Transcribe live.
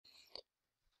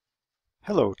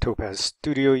Hello Topaz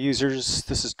Studio users,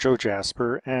 this is Joe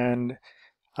Jasper and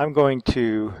I'm going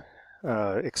to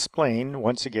explain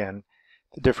once again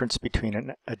the difference between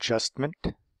an adjustment,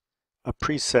 a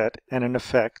preset, and an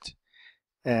effect,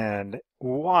 and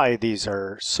why these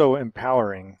are so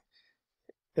empowering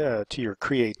to your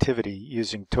creativity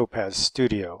using Topaz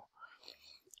Studio.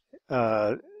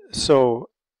 So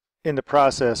in the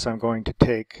process I'm going to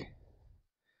take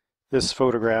this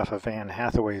photograph of Anne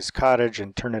Hathaway's cottage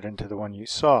and turn it into the one you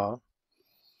saw,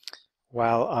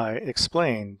 while I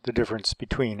explain the difference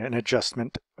between an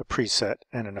adjustment, a preset,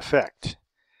 and an effect.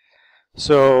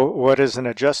 So what is an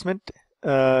adjustment?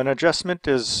 An adjustment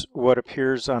is what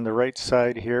appears on the right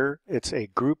side here. It's a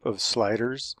group of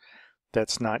sliders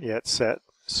that's not yet set.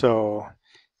 So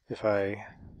if I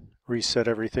reset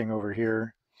everything over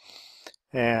here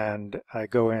and I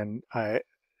go in,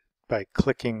 by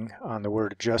clicking on the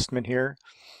word adjustment here,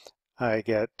 I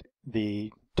get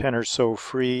the 10 or so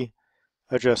free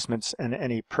adjustments and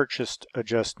any purchased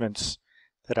adjustments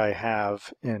that I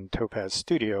have in Topaz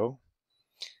Studio.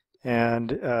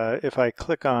 And if I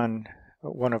click on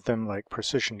one of them like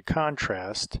precision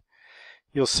contrast,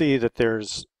 you'll see that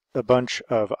there's a bunch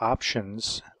of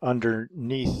options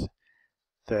underneath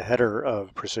the header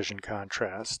of precision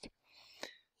contrast,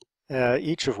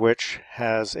 each of which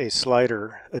has a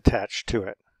slider attached to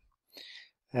it,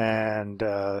 and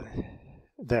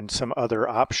then some other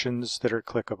options that are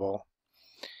clickable.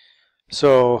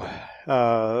 So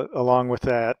along with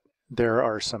that, there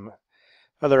are some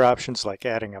other options like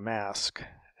adding a mask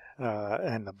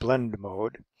and the blend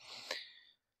mode.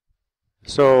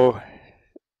 So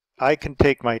I can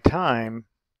take my time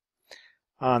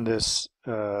on this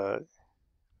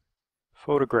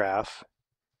photograph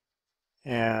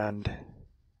and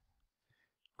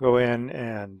go in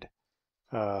and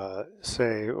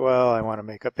say, well, I want to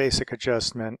make a basic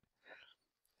adjustment,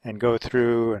 and go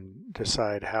through and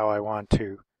decide how I want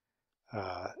to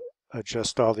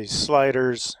adjust all these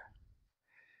sliders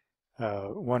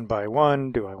one by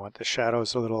one. Do I want the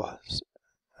shadows a little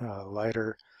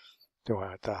lighter? Do I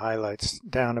want the highlights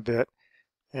down a bit?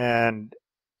 And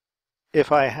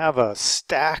if I have a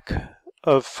stack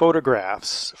of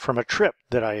photographs from a trip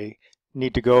that I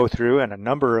need to go through, and a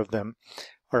number of them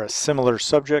are a similar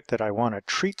subject that I want to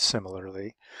treat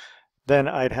similarly, then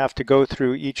I'd have to go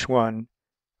through each one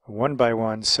by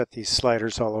one, set these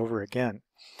sliders all over again.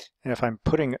 And if I'm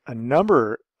putting a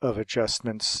number of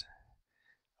adjustments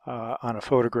on a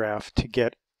photograph to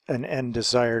get an end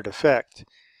desired effect,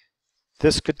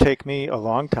 this could take me a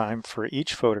long time for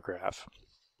each photograph.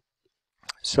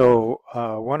 So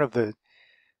one of the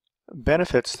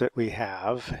benefits that we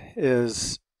have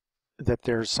is that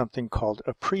there's something called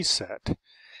a preset.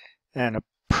 And a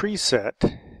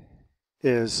preset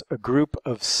is a group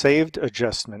of saved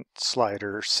adjustment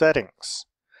slider settings.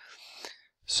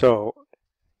 So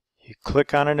you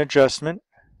click on an adjustment.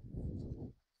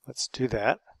 Let's do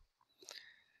that.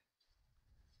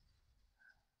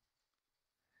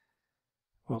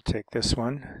 We'll take this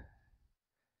one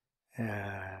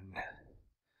and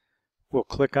we'll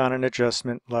click on an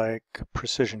adjustment like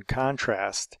precision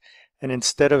contrast. And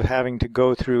instead of having to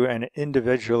go through and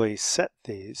individually set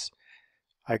these,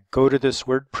 I go to this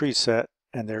word preset,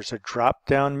 and there's a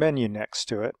drop-down menu next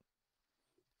to it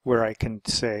where I can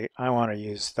say I want to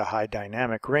use the high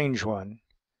dynamic range one,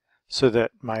 so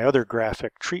that my other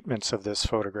graphic treatments of this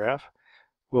photograph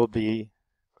will be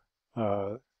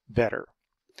better.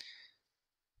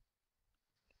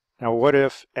 Now what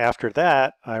if after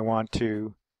that I want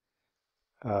to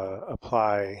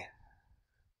apply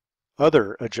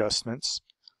other adjustments?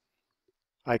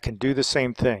 I can do the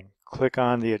same thing. Click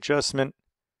on the adjustment,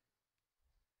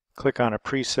 click on a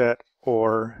preset,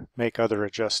 or make other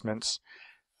adjustments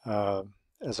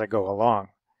as I go along.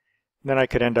 Then I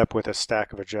could end up with a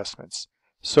stack of adjustments.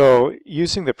 So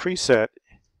using the preset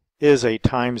is a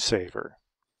time saver.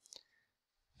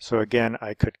 So again,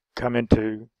 I could come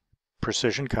into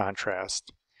precision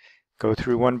contrast, go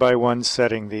through one by one,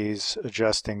 setting these,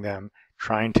 adjusting them,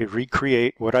 trying to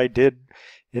recreate what I did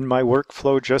in my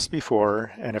workflow just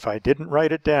before. And if I didn't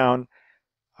write it down,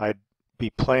 I'd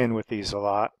be playing with these a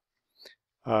lot.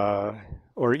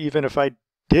 Or even if I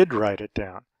did write it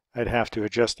down, I'd have to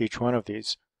adjust each one of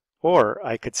these. Or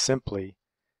I could simply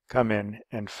come in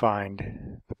and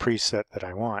find the preset that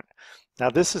I want. Now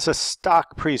this is a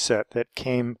stock preset that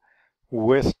came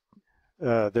with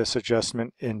this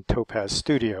adjustment in Topaz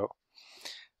Studio.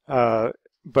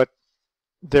 But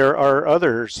there are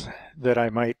others that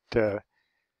I might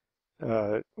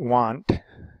want,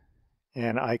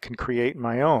 and I can create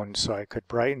my own. So I could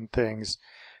brighten things,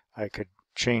 I could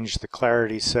change the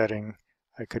clarity setting,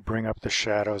 I could bring up the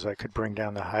shadows, I could bring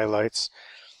down the highlights,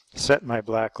 set my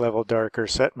black level darker,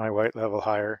 set my white level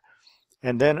higher,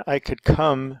 and then I could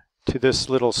come to this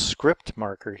little script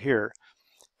marker here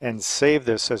and save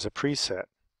this as a preset.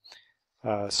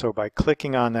 So by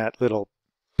clicking on that little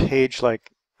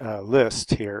page-like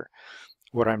list here,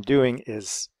 what I'm doing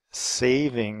is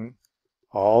saving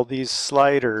all these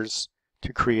sliders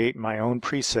to create my own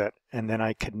preset, and then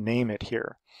I can name it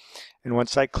here. And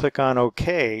once I click on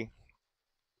OK,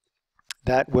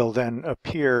 that will then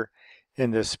appear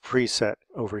in this preset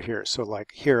over here. So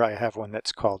like here I have one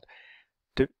that's called,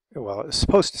 well, it's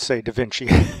supposed to say DaVinci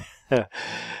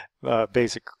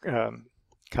basic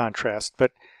contrast,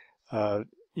 but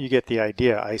you get the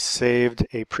idea. I saved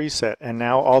a preset, and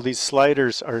now all these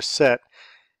sliders are set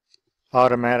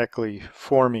automatically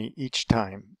for me each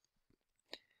time.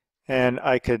 And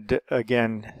I could,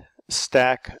 again,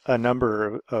 stack a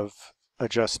number of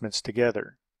adjustments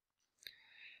together.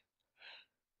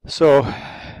 So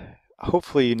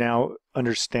hopefully you now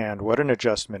understand what an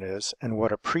adjustment is and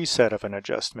what a preset of an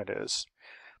adjustment is.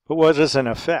 But what is an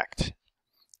effect?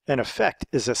 An effect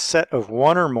is a set of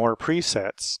one or more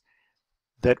presets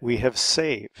that we have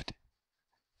saved.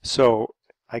 So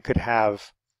I could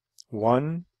have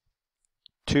 1,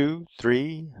 2,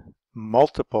 3,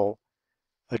 multiple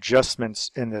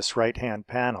adjustments in this right-hand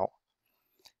panel.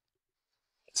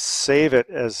 Save it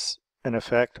as an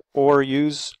effect, or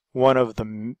use one of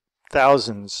the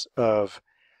thousands of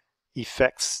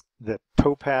effects that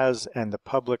Topaz and the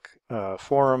public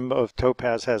forum of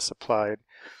Topaz has supplied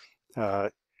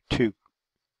to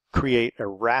create a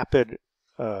rapid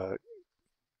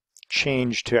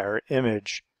change to our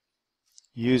image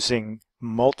using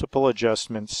multiple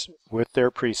adjustments with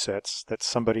their presets that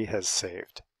somebody has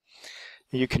saved.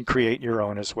 You can create your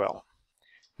own as well.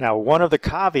 Now, one of the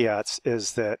caveats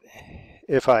is that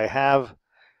if I have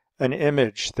an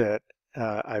image that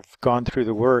I've gone through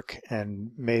the work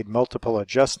and made multiple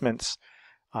adjustments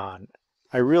on,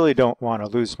 I really don't want to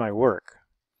lose my work.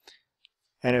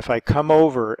 And if I come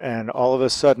over and all of a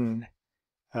sudden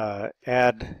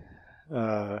add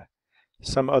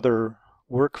some other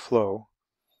workflow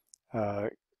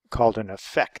called an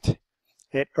effect,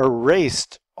 it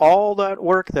erased all that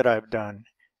work that I've done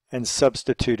and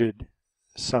substituted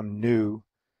some new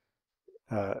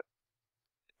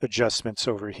adjustments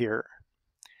over here.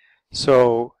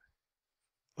 So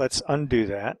let's undo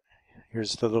that.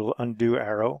 Here's the little undo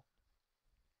arrow.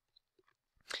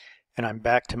 And I'm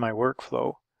back to my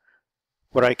workflow.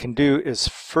 What I can do is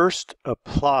first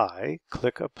apply,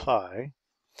 click apply,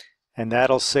 and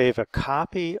that'll save a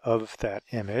copy of that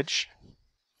image,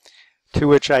 to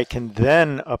which I can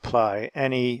then apply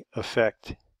any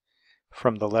effect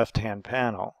from the left-hand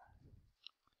panel.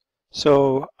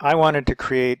 So I wanted to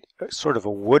create sort of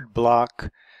a wood block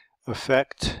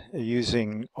effect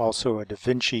using also a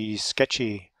DaVinci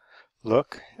sketchy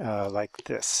look. Like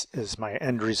this is my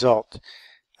end result.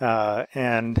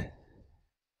 And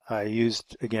I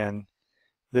used, again,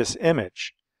 this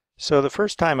image. So the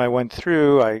first time I went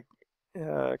through, I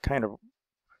kind of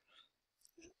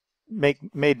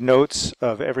made notes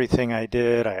of everything I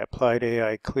did. I applied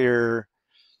AI Clear,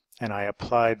 and I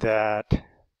applied that.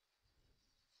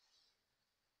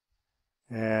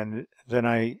 And then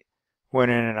I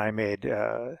went in and I made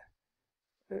a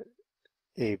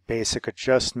basic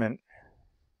adjustment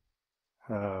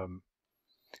to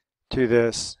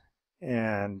this,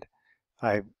 and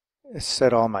I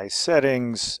set all my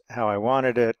settings how I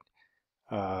wanted it,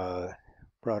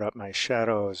 brought up my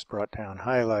shadows, brought down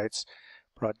highlights,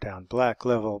 brought down black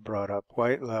level, brought up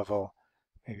white level,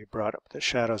 maybe brought up the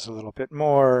shadows a little bit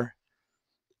more,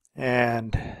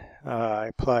 and I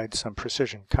applied some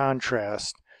precision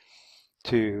contrast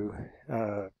to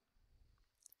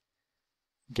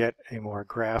get a more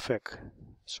graphic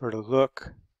sort of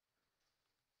look.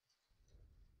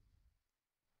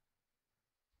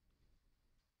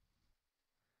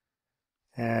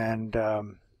 And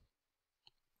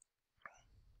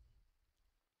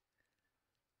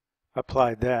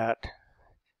applied that,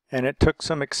 and it took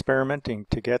some experimenting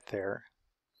to get there.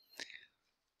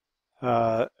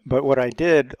 But what I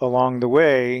did along the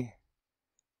way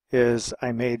is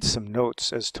I made some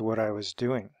notes as to what I was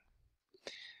doing.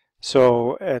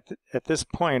 So at this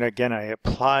point, again, I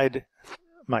applied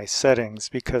my settings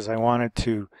because I wanted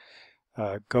to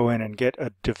go in and get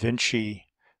a DaVinci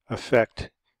effect,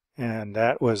 and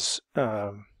that was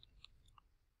from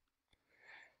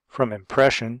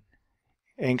Impression,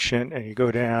 Ancient, and you go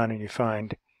down and you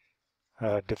find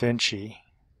DaVinci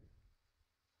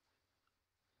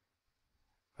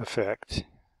Effect.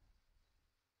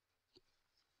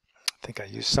 I think I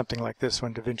used something like this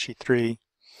one, DaVinci 3.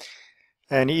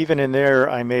 And even in there,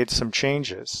 I made some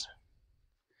changes.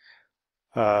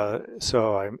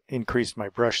 So I increased my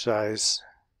brush size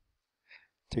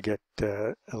to get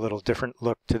a little different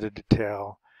look to the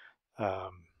detail. I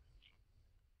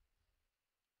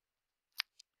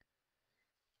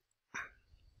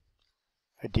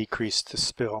decreased the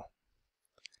spill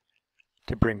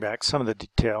to bring back some of the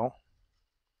detail.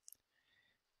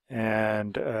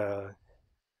 And I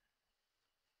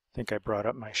think I brought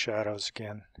up my shadows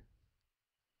again.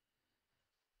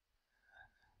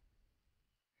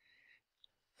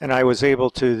 And I was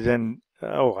able to then,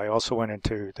 I also went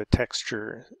into the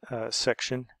texture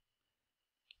section.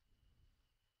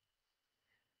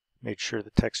 Made sure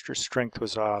the texture strength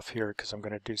was off here because I'm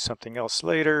going to do something else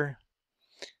later.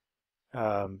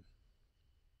 And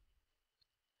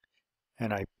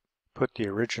I put the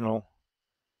original,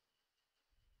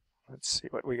 let's see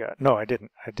what we got. No, I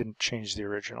didn't change the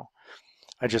original.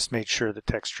 I just made sure the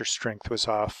texture strength was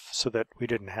off so that we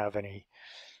didn't have any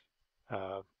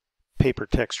paper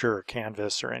texture or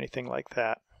canvas or anything like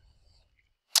that.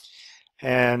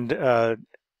 And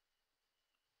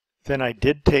then I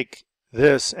did take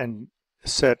this and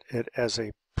set it as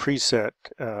a preset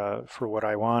for what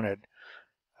I wanted,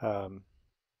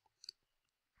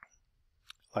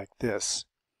 like this.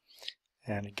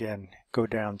 And again, go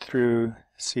down through,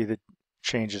 see the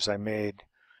changes I made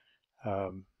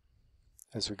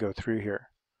as we go through here.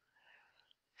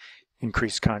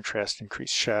 Increase contrast, increase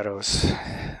shadows,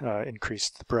 increase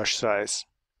the brush size.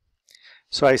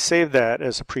 So I saved that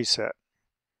as a preset.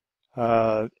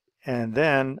 And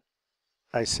then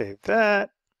I saved that.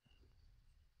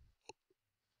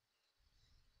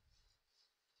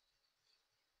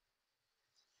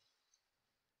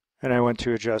 And I went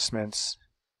to adjustments.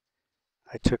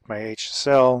 I took my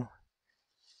HSL,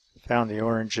 found the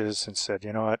oranges, and said,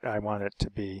 you know what, I want it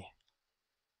to be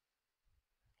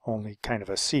only kind of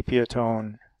a sepia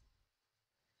tone.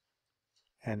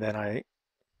 And then I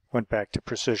went back to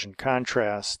precision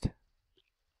contrast.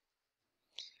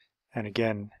 And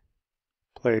again,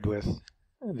 played with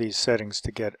these settings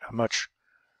to get a much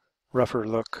rougher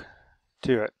look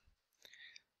to it.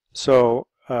 So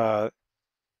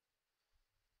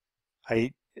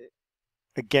I,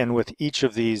 again, with each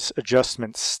of these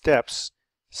adjustment steps,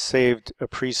 saved a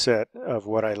preset of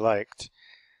what I liked.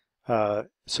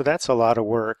 So that's a lot of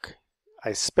work.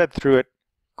 I sped through it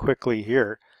quickly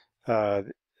here.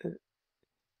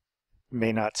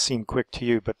 May not seem quick to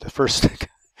you, but the first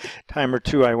time or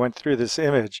two I went through this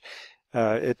image,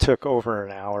 it took over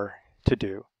an hour to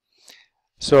do.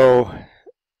 So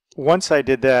once I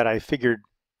did that, I figured,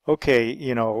 okay,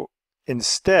 you know,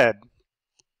 instead,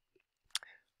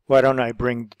 why don't I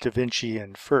bring DaVinci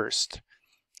in first?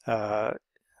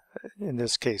 In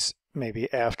this case,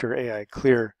 maybe after AI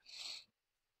Clear.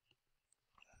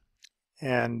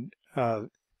 And the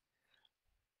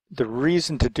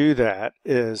reason to do that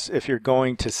is if you're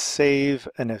going to save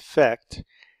an effect,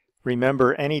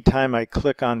 remember anytime I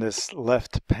click on this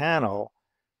left panel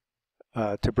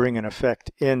to bring an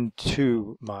effect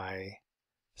into my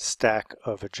stack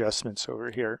of adjustments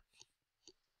over here,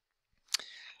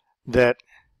 that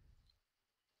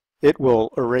it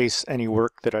will erase any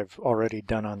work that I've already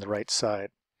done on the right side.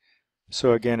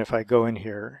 So again, if I go in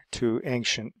here to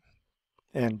Ancient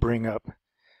and bring up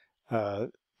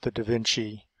the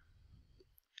DaVinci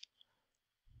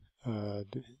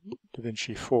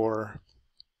 4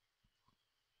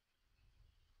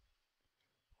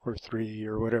 or 3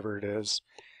 or whatever it is,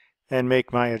 and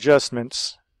make my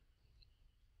adjustments,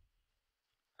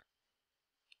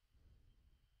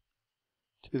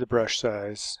 to the brush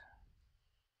size,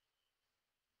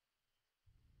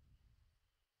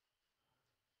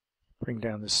 bring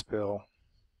down the spill,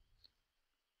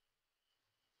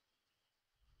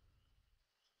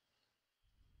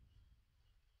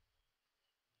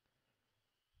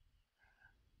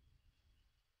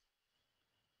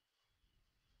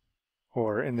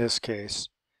 or in this case,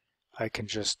 I can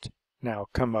just now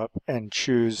come up and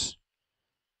choose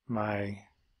my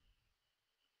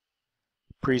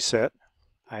preset.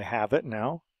 I have it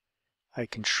now. I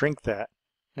can shrink that.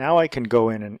 Now I can go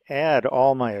in and add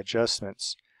all my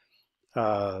adjustments.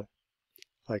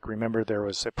 Like remember, there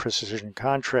was a precision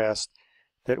contrast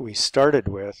that we started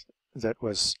with that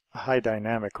was high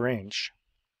dynamic range.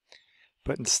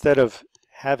 But instead of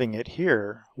having it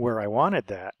here where I wanted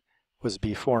that was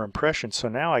before impression, so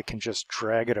now I can just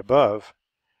drag it above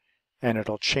and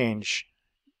it'll change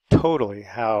totally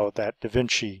how that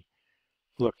DaVinci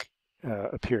look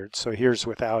appeared. So here's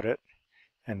without it,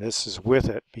 and this is with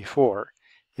it before.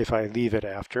 If I leave it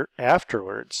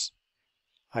afterwards,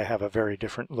 I have a very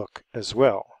different look as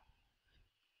well,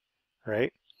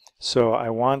 right? So I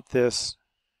want this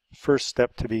first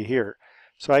step to be here.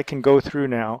 So I can go through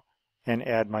now and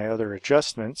add my other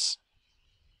adjustments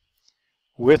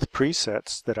with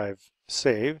presets that I've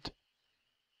saved.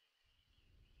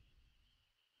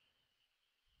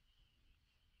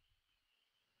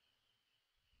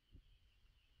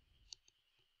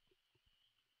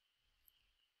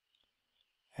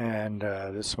 And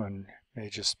this one may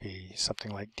just be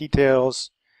something like details.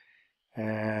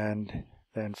 And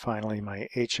then finally my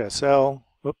HSL.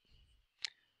 Whoop.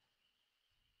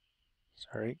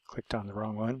 Sorry, clicked on the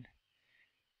wrong one.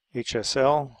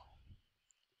 HSL.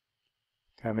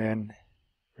 Come in,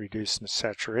 reduce the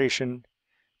saturation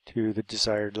to the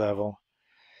desired level,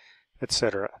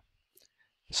 etc.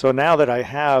 So now that I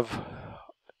have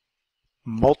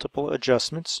multiple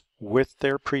adjustments with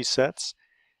their presets,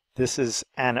 this is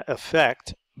an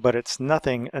effect, but it's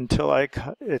nothing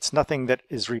that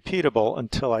is repeatable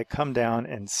until I come down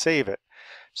and save it.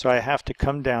 So I have to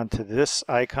come down to this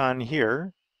icon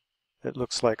here. It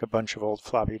looks like a bunch of old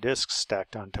floppy disks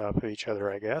stacked on top of each other,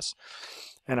 I guess.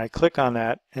 And I click on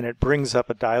that, and it brings up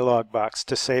a dialog box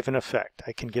to save an effect.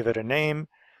 I can give it a name,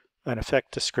 an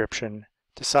effect description,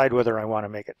 decide whether I want to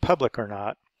make it public or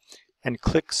not, and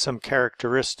click some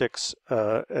characteristics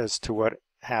as to what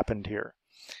happened here.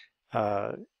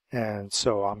 And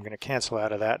so I'm going to cancel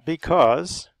out of that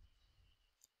because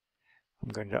I'm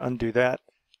going to undo that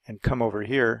and come over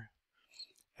here,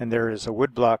 and there is a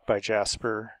woodblock by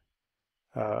Jasper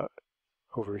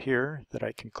over here that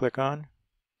I can click on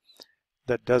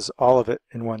that does all of it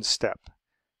in one step.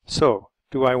 So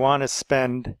do I want to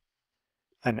spend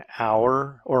an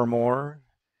hour or more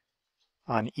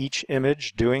on each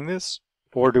image doing this,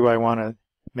 or do I want to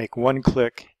make one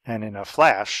click and in a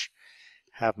flash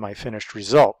have my finished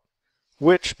result,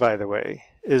 which, by the way,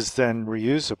 is then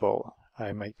reusable.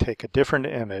 I might take a different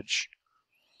image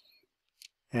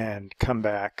and come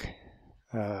back.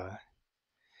 Now,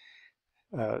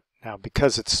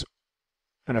 because it's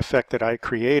an effect that I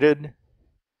created,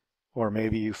 or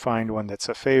maybe you find one that's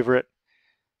a favorite,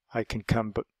 I can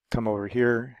come over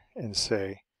here and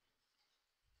say,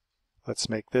 let's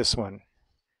make this one.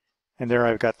 And there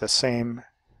I've got the same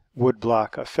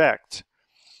woodblock effect,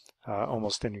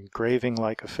 almost an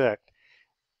engraving-like effect.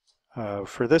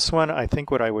 For this one, I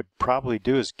think what I would probably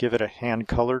do is give it a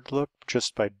hand-colored look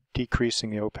just by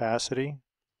decreasing the opacity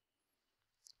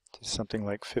to something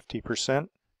like 50%.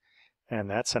 And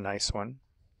that's a nice one.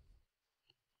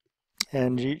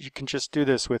 And you can just do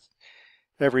this with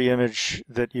every image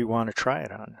that you want to try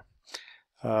it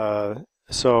on.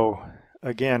 So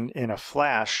again, in a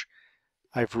flash,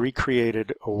 I've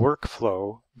recreated a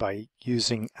workflow by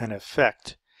using an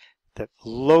effect that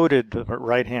loaded the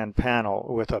right-hand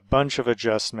panel with a bunch of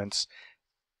adjustments,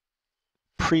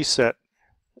 preset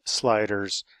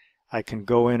sliders. I can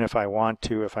go in if I want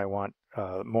to, if I want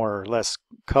more or less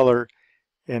color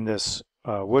in this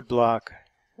woodblock.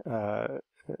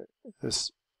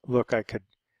 This look, I could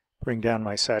bring down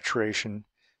my saturation.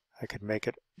 I could make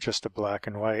it just a black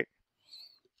and white.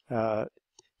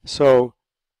 So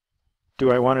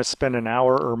do I want to spend an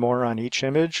hour or more on each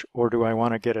image, or do I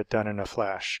want to get it done in a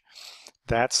flash?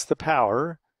 That's the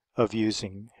power of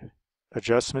using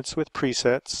adjustments with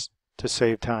presets to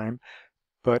save time,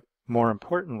 but more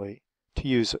importantly, to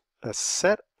use a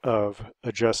set of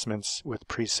adjustments with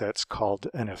presets called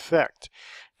an effect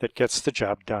that gets the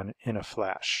job done in a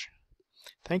flash.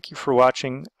 Thank you for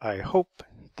watching. I hope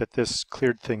that this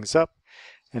cleared things up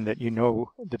and that you know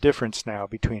the difference now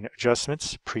between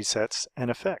adjustments, presets,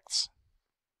 and effects.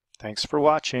 Thanks for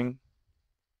watching.